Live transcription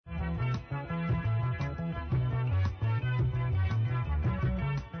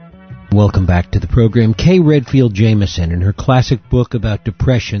Welcome back to the program. Kay Redfield Jamison, in her classic book about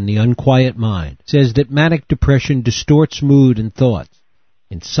depression, The Unquiet Mind, says that manic depression distorts mood and thoughts,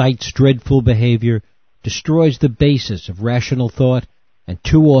 incites dreadful behavior, destroys the basis of rational thought, and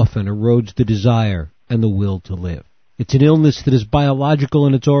too often erodes the desire and the will to live. It's an illness that is biological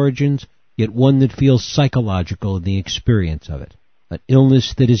in its origins, yet one that feels psychological in the experience of it. An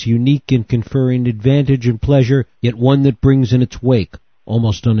illness that is unique in conferring advantage and pleasure, yet one that brings in its wake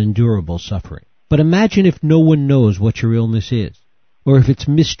almost unendurable suffering. But imagine if no one knows what your illness is, or if it's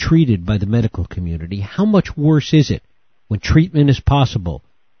mistreated by the medical community. How much worse is it when treatment is possible,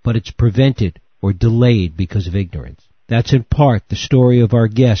 but it's prevented or delayed because of ignorance? That's in part the story of our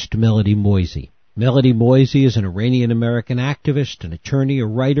guest, Melody Moisey. Melody Moisey is an Iranian-American activist, an attorney, a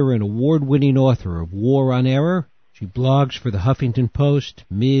writer, and award-winning author of War on Error. She blogs for the Huffington Post,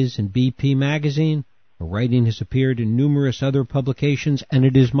 Ms., and BP Magazine. Her writing has appeared in numerous other publications, and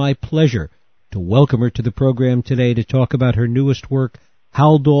it is my pleasure to welcome her to the program today to talk about her newest work,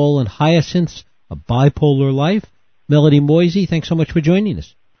 Haldol and Hyacinths, A Bipolar Life. Melody Moisey, thanks so much for joining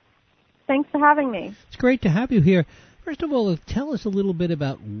us. Thanks for having me. It's great to have you here. First of all, tell us a little bit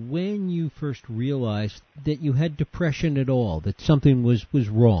about when you first realized that you had depression at all, that something was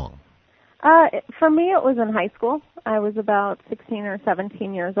wrong. For me, it was in high school. I was about 16 or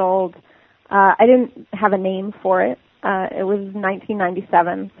 17 years old. I didn't have a name for it. It was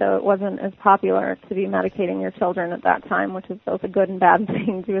 1997, so it wasn't as popular to be medicating your children at that time, which is both a good and bad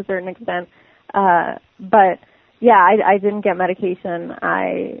thing to a certain extent. But, yeah, I didn't get medication.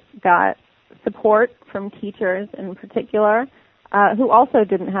 I got support from teachers in particular, who also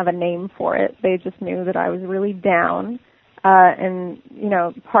didn't have a name for it. They just knew that I was really down. And, you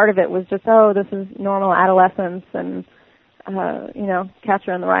know, part of it was just, oh, this is normal adolescence and, you know,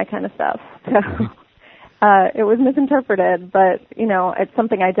 Catcher in the Rye kind of stuff. So it was misinterpreted, but, you know, it's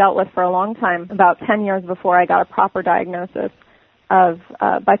something I dealt with for a long time, about 10 years before I got a proper diagnosis of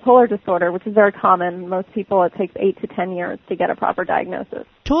bipolar disorder, which is very common. Most people, it takes 8 to 10 years to get a proper diagnosis.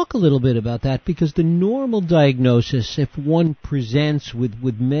 Talk a little bit about that, because the normal diagnosis, if one presents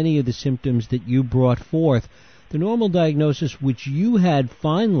with many of the symptoms that you brought forth, the normal diagnosis which you had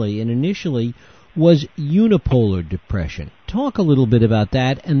finally and initially was unipolar depression. Talk a little bit about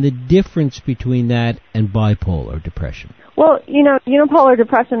that and the difference between that and bipolar depression. Well, you know, unipolar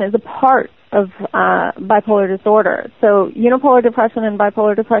depression is a part of bipolar disorder. So unipolar depression and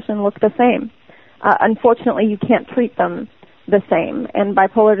bipolar depression look the same. Unfortunately, you can't treat them the same, and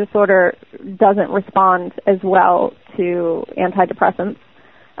bipolar disorder doesn't respond as well to antidepressants.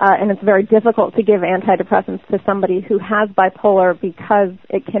 And it's very difficult to give antidepressants to somebody who has bipolar because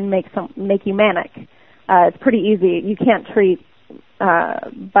it can make you manic. It's pretty easy. You can't treat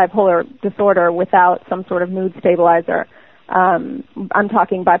bipolar disorder without some sort of mood stabilizer. I'm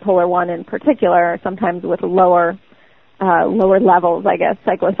talking bipolar 1 in particular, sometimes with lower levels, I guess,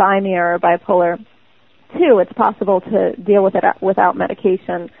 cyclothymia or bipolar 2. It's possible to deal with it without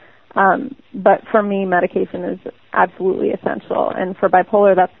medication. But for me, medication is absolutely essential. And for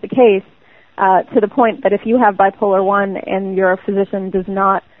bipolar, that's the case, to the point that if you have bipolar 1 and your physician does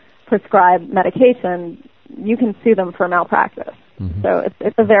not prescribe medication, you can sue them for malpractice. Mm-hmm. So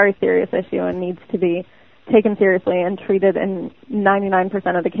it's a very serious issue and needs to be taken seriously and treated in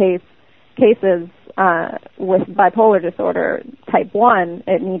 99% of the cases with bipolar disorder type 1,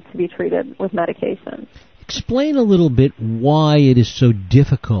 it needs to be treated with medication. Explain a little bit why it is so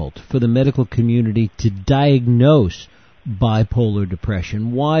difficult for the medical community to diagnose bipolar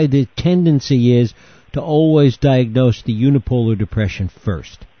depression, why the tendency is to always diagnose the unipolar depression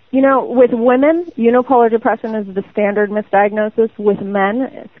first. You know, with women, unipolar depression is the standard misdiagnosis. With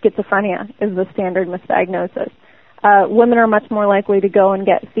men, schizophrenia is the standard misdiagnosis. Women are much more likely to go and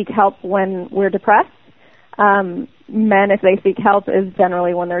seek help when we're depressed. Men, if they seek help, is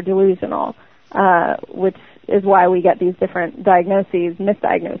generally when they're delusional. Which is why we get these different diagnoses,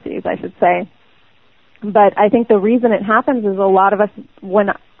 misdiagnoses, I should say. But I think the reason it happens is a lot of us,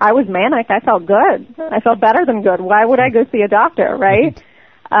 when I was manic, I felt good. I felt better than good. Why would I go see a doctor, right?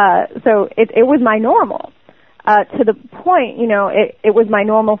 So it was my normal. To the point, you know, it was my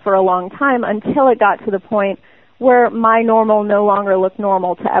normal for a long time until it got to the point where my normal no longer looked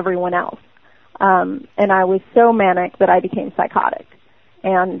normal to everyone else. And I was so manic that I became psychotic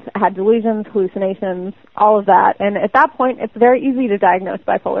and had delusions, hallucinations, all of that. And at that point, it's very easy to diagnose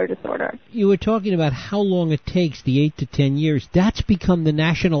bipolar disorder. You were talking about how long it takes, the 8 to 10 years. That's become the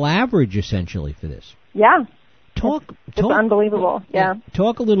national average, essentially, for this. Yeah. It's unbelievable, yeah.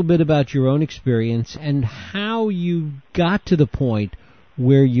 Talk a little bit about your own experience and how you got to the point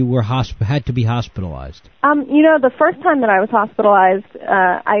where you were had to be hospitalized? The first time that I was hospitalized,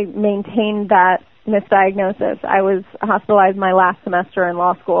 I maintained that misdiagnosis. I was hospitalized my last semester in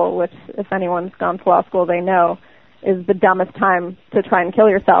law school, which, if anyone's gone to law school, they know is the dumbest time to try and kill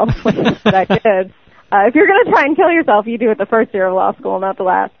yourself, which is what I did. If you're going to try and kill yourself, you do it the first year of law school, not the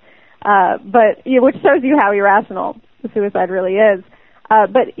last. Which shows you how irrational suicide really is.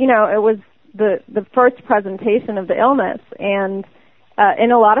 It was the first presentation of the illness, and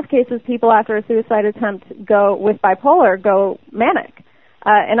in a lot of cases, people after a suicide attempt with bipolar go manic.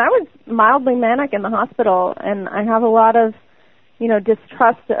 And I was mildly manic in the hospital, and I have a lot of,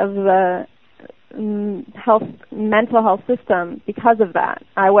 distrust of the mental health system because of that.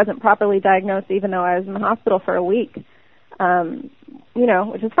 I wasn't properly diagnosed even though I was in the hospital for a week,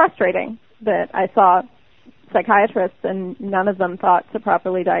 which is frustrating that I saw psychiatrists and none of them thought to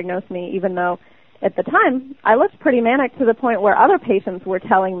properly diagnose me, even though at the time I looked pretty manic to the point where other patients were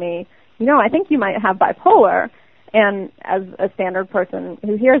telling me, I think you might have bipolar. And as a standard person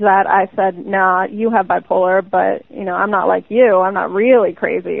who hears that, I said, nah, you have bipolar, but, I'm not like you. I'm not really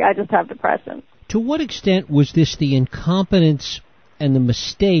crazy. I just have depression. To what extent was this the incompetence and the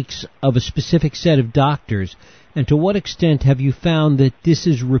mistakes of a specific set of doctors, and to what extent have you found that this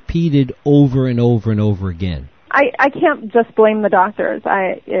is repeated over and over and over again? I can't just blame the doctors.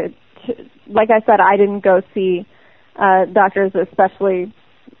 Like I said, I didn't go see doctors especially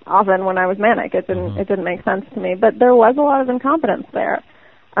often when I was manic. It didn't make sense to me. But there was a lot of incompetence there.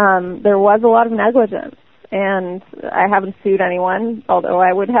 There was a lot of negligence. And I haven't sued anyone, although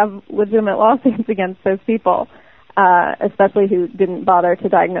I would have legitimate lawsuits against those people, especially who didn't bother to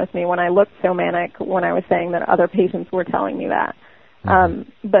diagnose me when I looked so manic when I was saying that other patients were telling me that.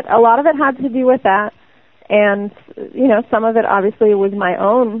 But a lot of it had to do with that. And, some of it obviously was my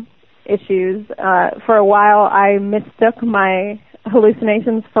own issues. For a while, I mistook my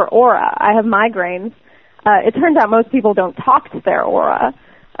hallucinations for aura. I have migraines. It turns out most people don't talk to their aura.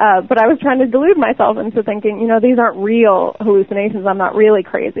 But I was trying to delude myself into thinking, these aren't real hallucinations. I'm not really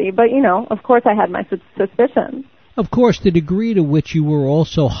crazy. But, of course I had my suspicions. Of course, the degree to which you were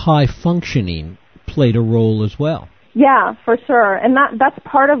also high-functioning played a role as well. Yeah, for sure. And that's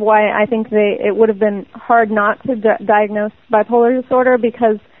part of why I think it would have been hard not to diagnose bipolar disorder,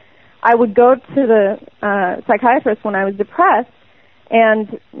 because I would go to the psychiatrist when I was depressed,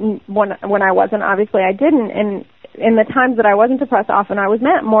 and when I wasn't, obviously I didn't. And in the times that I wasn't depressed, often I was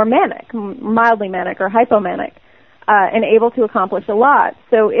more manic, mildly manic or hypomanic, and able to accomplish a lot.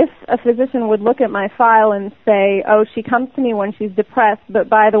 So if a physician would look at my file and say, oh, she comes to me when she's depressed, but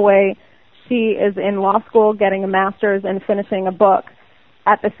by the way, she is in law school getting a master's and finishing a book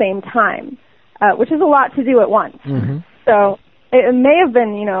at the same time, which is a lot to do at once. Mm-hmm. So it may have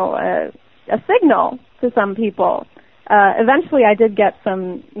been, a signal to some people. Eventually I did get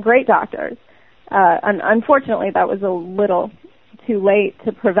some great doctors. Unfortunately, that was a little too late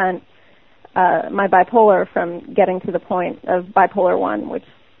to prevent my bipolar from getting to the point of bipolar 1, which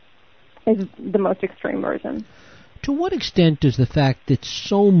is the most extreme version. To what extent does the fact that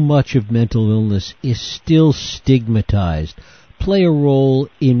so much of mental illness is still stigmatized play a role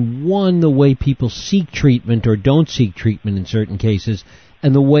in, one, the way people seek treatment or don't seek treatment in certain cases,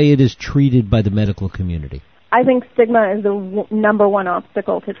 and the way it is treated by the medical community? I think stigma is the number one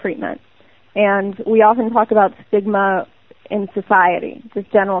obstacle to treatment. And we often talk about stigma in society,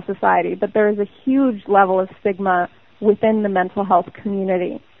 just general society, but there is a huge level of stigma within the mental health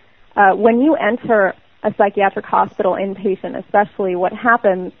community. When you enter a psychiatric hospital inpatient, especially, what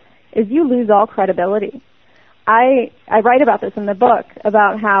happens is you lose all credibility. I write about this in the book,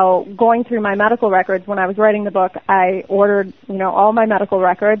 about how going through my medical records, when I was writing the book, I ordered, all my medical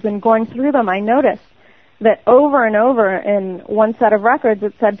records, and going through them, I noticed that over and over in one set of records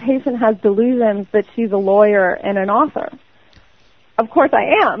it said patient has delusions that she's a lawyer and an author. Of course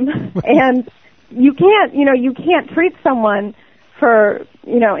I am. And you can't treat someone for,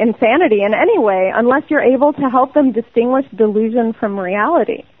 insanity in any way unless you're able to help them distinguish delusion from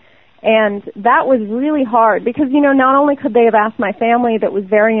reality. And that was really hard because, not only could they have asked my family that was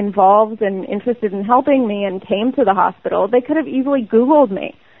very involved and interested in helping me and came to the hospital, they could have easily Googled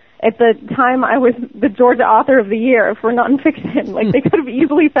me. At the time, I was the Georgia Author of the Year for nonfiction. They could have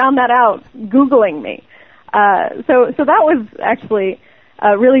easily found that out Googling me. So that was actually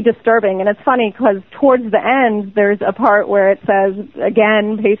really disturbing. And it's funny because towards the end, there's a part where it says,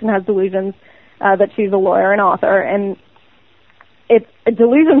 again, patient has delusions that she's a lawyer and author, and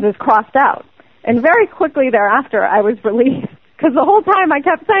delusions is crossed out. And very quickly thereafter, I was released because the whole time I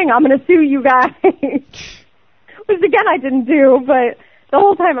kept saying, I'm going to sue you guys, which again I didn't do, but the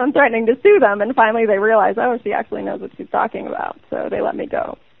whole time I'm threatening to sue them, and finally they realize, oh, she actually knows what she's talking about, so they let me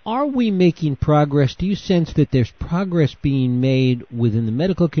go. Are we making progress? Do you sense that there's progress being made within the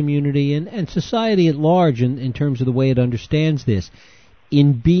medical community and society at large in terms of the way it understands this,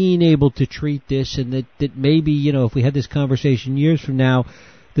 in being able to treat this, and that maybe, if we had this conversation years from now,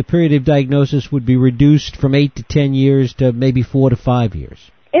 the period of diagnosis would be reduced from 8 to 10 years to maybe 4 to 5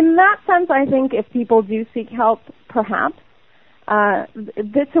 years? In that sense, I think if people do seek help, perhaps.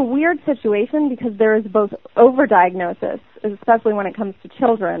 It's a weird situation because there is both overdiagnosis, especially when it comes to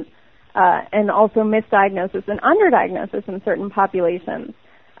children, and also misdiagnosis and underdiagnosis in certain populations.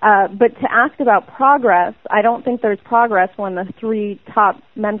 But to ask about progress, I don't think there's progress when the 3 top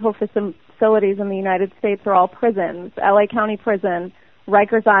mental facilities in the United States are all prisons. LA County Prison,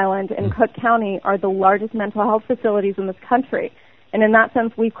 Rikers Island, and Cook County are the largest mental health facilities in this country. And in that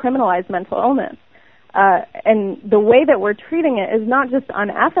sense, we've criminalized mental illness. And the way that we're treating it is not just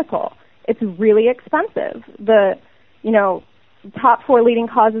unethical, it's really expensive. The, top 4 leading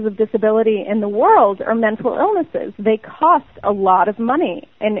causes of disability in the world are mental illnesses. They cost a lot of money.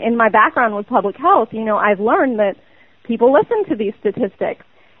 And in my background with public health, I've learned that people listen to these statistics.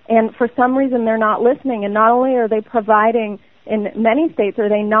 And for some reason, they're not listening. And not only are they providing, in many states, are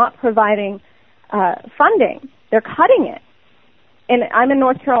they not providing funding, they're cutting it. And I'm in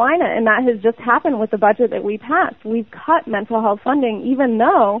North Carolina, and that has just happened with the budget that we passed. We've cut mental health funding, even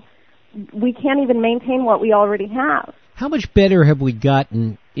though we can't even maintain what we already have. How much better have we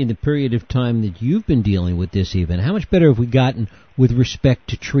gotten in the period of time that you've been dealing with this even? How much better have we gotten with respect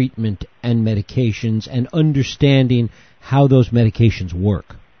to treatment and medications and understanding how those medications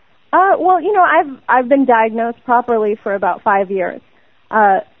work? I've been diagnosed properly for about 5 years.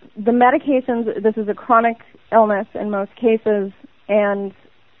 The medications, this is a chronic illness in most cases, and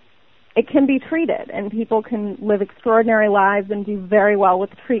it can be treated, and people can live extraordinary lives and do very well with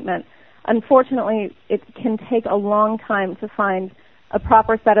treatment. Unfortunately, it can take a long time to find a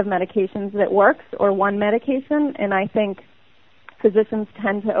proper set of medications that works, or one medication, and I think physicians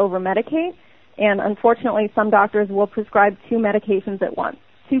tend to over-medicate, and unfortunately some doctors will prescribe 2 medications at once,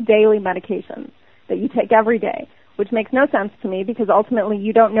 2 daily medications that you take every day, which makes no sense to me because ultimately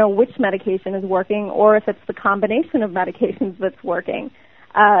you don't know which medication is working or if it's the combination of medications that's working.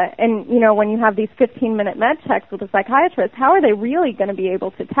 And when you have these 15-minute med checks with a psychiatrist, how are they really going to be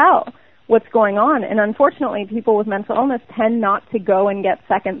able to tell what's going on? And unfortunately, people with mental illness tend not to go and get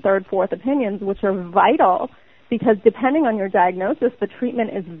 2nd, 3rd, 4th opinions, which are vital because depending on your diagnosis, the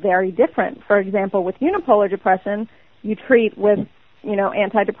treatment is very different. For example, with unipolar depression, you treat with,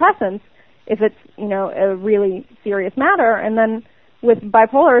 antidepressants if it's, a really serious matter. And then with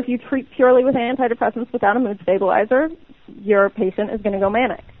bipolar, if you treat purely with antidepressants without a mood stabilizer, your patient is going to go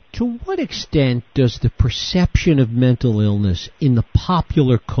manic. To what extent does the perception of mental illness in the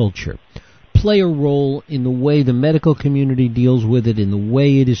popular culture play a role in the way the medical community deals with it, in the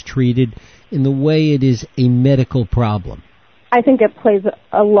way it is treated, in the way it is a medical problem? I think it plays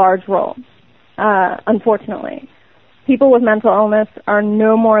a large role, unfortunately. People with mental illness are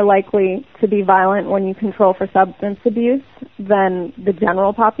no more likely to be violent when you control for substance abuse than the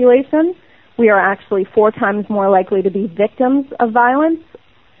general population. We are actually 4 times more likely to be victims of violence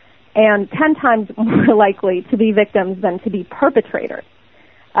and 10 times more likely to be victims than to be perpetrators.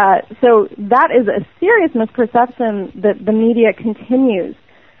 So that is a serious misperception that the media continues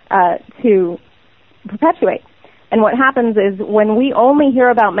to perpetuate. And what happens is when we only hear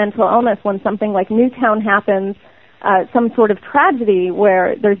about mental illness when something like Newtown happens, some sort of tragedy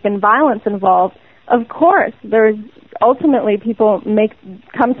where there's been violence involved, of course, there's ultimately people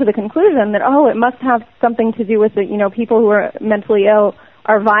come to the conclusion that, it must have something to do with it, people who are mentally ill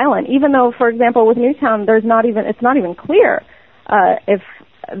are violent, even though, for example, with Newtown, it's not even clear if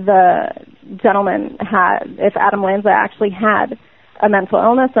the gentleman if Adam Lanza actually had a mental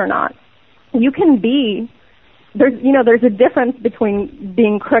illness or not. You can there's a difference between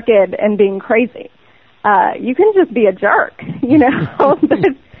being crooked and being crazy. You can just be a jerk,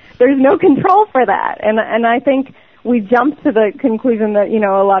 There's no control for that. And I think we jump to the conclusion that,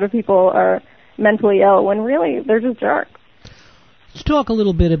 a lot of people are mentally ill when really they're just jerks. Let's talk a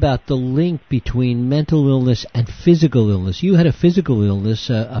little bit about the link between mental illness and physical illness. You had a physical illness,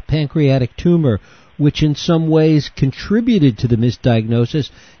 a pancreatic tumor, which in some ways contributed to the misdiagnosis,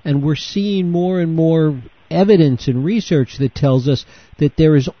 and we're seeing more and more evidence and research that tells us that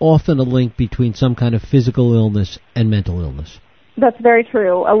there is often a link between some kind of physical illness and mental illness. That's very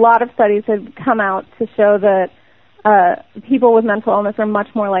true. A lot of studies have come out to show that people with mental illness are much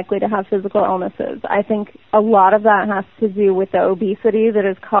more likely to have physical illnesses. I think a lot of that has to do with the obesity that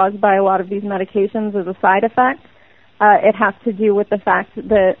is caused by a lot of these medications as a side effect. It has to do with the fact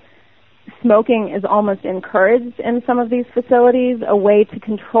that smoking is almost encouraged in some of these facilities. A way to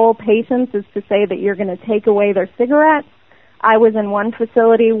control patients is to say that you're going to take away their cigarettes. I was in one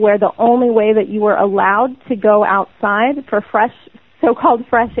facility where the only way that you were allowed to go outside for so-called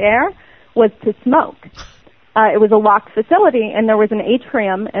fresh air was to smoke. It was a locked facility, and there was an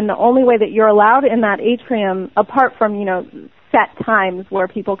atrium, and the only way that you're allowed in that atrium, apart from, set times where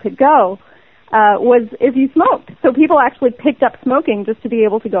people could go, was if you smoked. So people actually picked up smoking just to be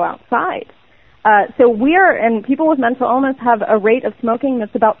able to go outside. And people with mental illness have a rate of smoking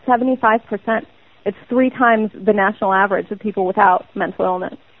that's about 75%. It's 3 times the national average of people without mental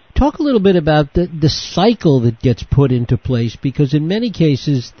illness. Talk a little bit about the cycle that gets put into place, because in many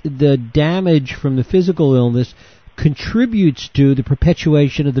cases the damage from the physical illness contributes to the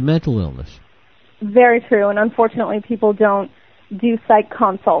perpetuation of the mental illness. Very true, and unfortunately people don't do psych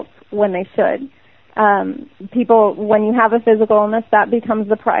consults when they should. When you have a physical illness, that becomes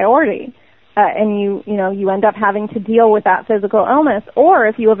the priority. And you end up having to deal with that physical illness. Or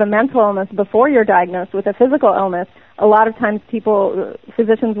if you have a mental illness before you're diagnosed with a physical illness, a lot of times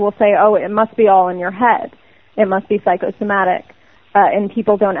physicians will say, oh, it must be all in your head. It must be psychosomatic. And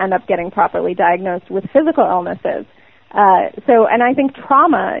people don't end up getting properly diagnosed with physical illnesses. And I think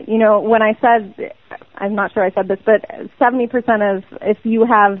trauma, when I said, I'm not sure I said this, but 70% of, if you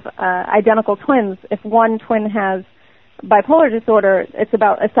have identical twins, if one twin has bipolar disorder, it's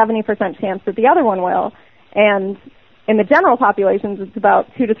about a 70% chance that the other one will. And in the general populations, it's about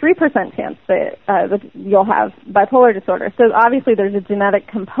 2 to 3% chance that you'll have bipolar disorder. So obviously there's a genetic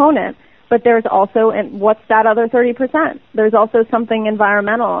component, but there's also, and what's that other 30%? There's also something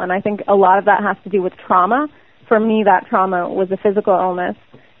environmental, and I think a lot of that has to do with trauma. For me, that trauma was a physical illness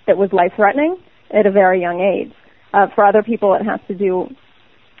that was life-threatening at a very young age. For other people, it has to do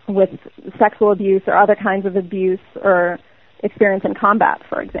with sexual abuse or other kinds of abuse or experience in combat,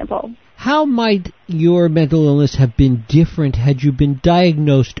 for example. How might your mental illness have been different had you been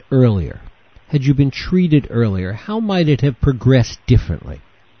diagnosed earlier? Had you been treated earlier? How might it have progressed differently?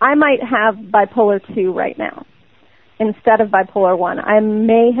 I might have bipolar 2 right now instead of bipolar 1. I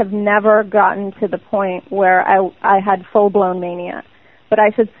may have never gotten to the point where I had full-blown mania. But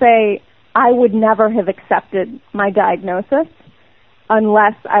I should say I would never have accepted my diagnosis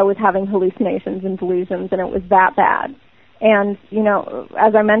unless I was having hallucinations and delusions, and it was that bad. And,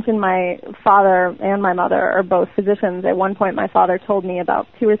 as I mentioned, my father and my mother are both physicians. At one point, my father told me about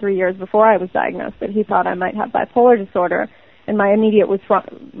 2 or 3 years before I was diagnosed that he thought I might have bipolar disorder, and my immediate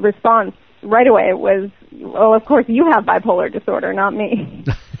response right away was, well, of course you have bipolar disorder, not me.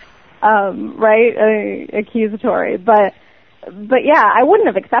 Right? Accusatory. But yeah, I wouldn't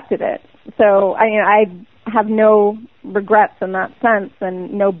have accepted it. So, I have no regrets in that sense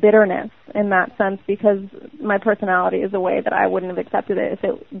and no bitterness in that sense, because my personality is a way that I wouldn't have accepted it if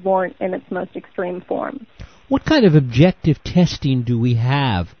it weren't in its most extreme form. What kind of objective testing do we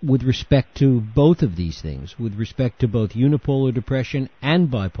have with respect to both of these things, with respect to both unipolar depression and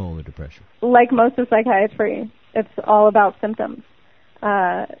bipolar depression? Like most of psychiatry, it's all about symptoms.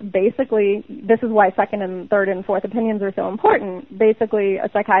 Basically, this is why second and third and fourth opinions are so important. Basically, a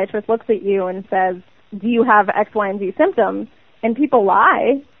psychiatrist looks at you and says, do you have X, Y, and Z symptoms? And people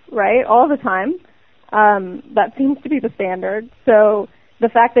lie, right, all the time. That seems to be the standard. So the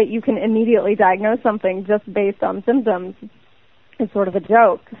fact that you can immediately diagnose something just based on symptoms is sort of a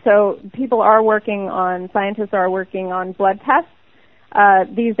joke. So scientists are working on blood tests.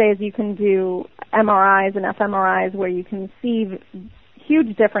 These days you can do MRIs and fMRIs where you can see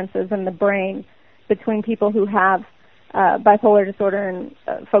huge differences in the brain between people who have bipolar disorder and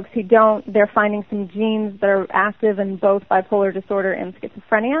folks who don't. They're finding some genes that are active in both bipolar disorder and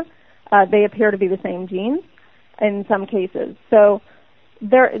schizophrenia. They appear to be the same genes in some cases. So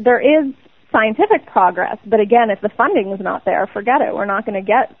there is scientific progress, but again, if the funding is not there, forget it. We're not going to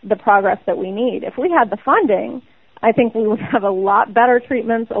get the progress that we need. If we had the funding, I think we would have a lot better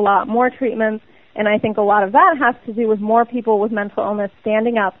treatments, a lot more treatments, and I think a lot of that has to do with more people with mental illness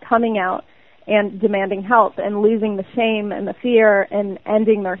standing up, coming out, and demanding help and losing the shame and the fear and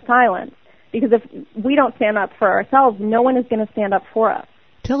ending their silence. Because if we don't stand up for ourselves, no one is going to stand up for us.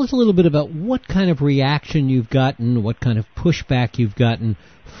 Tell us a little bit about what kind of reaction you've gotten, what kind of pushback you've gotten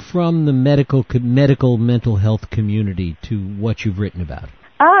from the medical mental health community to what you've written about.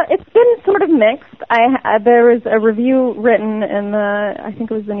 It's been sort of mixed. There was a review written in I think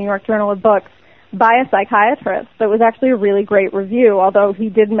it was the New York Journal of Books, by a psychiatrist that was actually a really great review, although he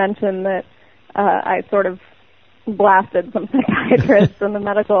did mention that I sort of blasted some psychiatrists in the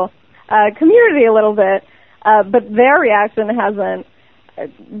medical community a little bit, but their reaction hasn't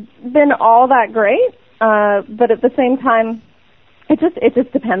been all that great. but at the same time, it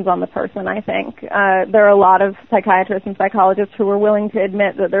just depends on the person, I think. There are a lot of psychiatrists and psychologists who are willing to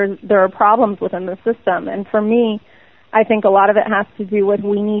admit that there are problems within the system. And for me, I think a lot of it has to do with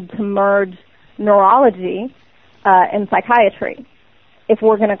we need to merge neurology and psychiatry. If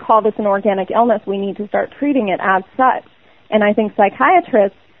we're going to call this an organic illness, we need to start treating it as such. And I think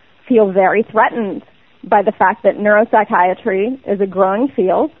psychiatrists feel very threatened by the fact that neuropsychiatry is a growing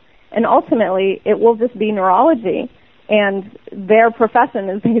field, and ultimately it will just be neurology. And their profession,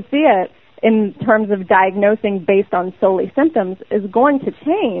 as they see it, in terms of diagnosing based on solely symptoms, is going to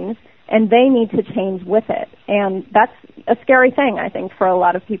change, and they need to change with it. And that's a scary thing, I think, for a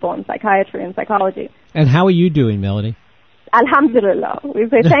lot of people in psychiatry and psychology. And how are you doing, Melody? Alhamdulillah. We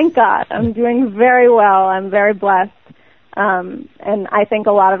say, thank God. I'm doing very well. I'm very blessed. And I think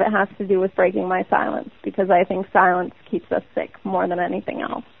a lot of it has to do with breaking my silence, because I think silence keeps us sick more than anything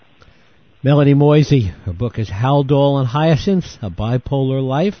else. Melody Moisey, her book is Haldol and Hyacinths, A Bipolar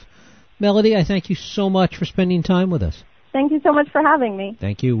Life. Melody, I thank you so much for spending time with us. Thank you so much for having me.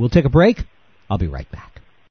 Thank you. We'll take a break. I'll be right back.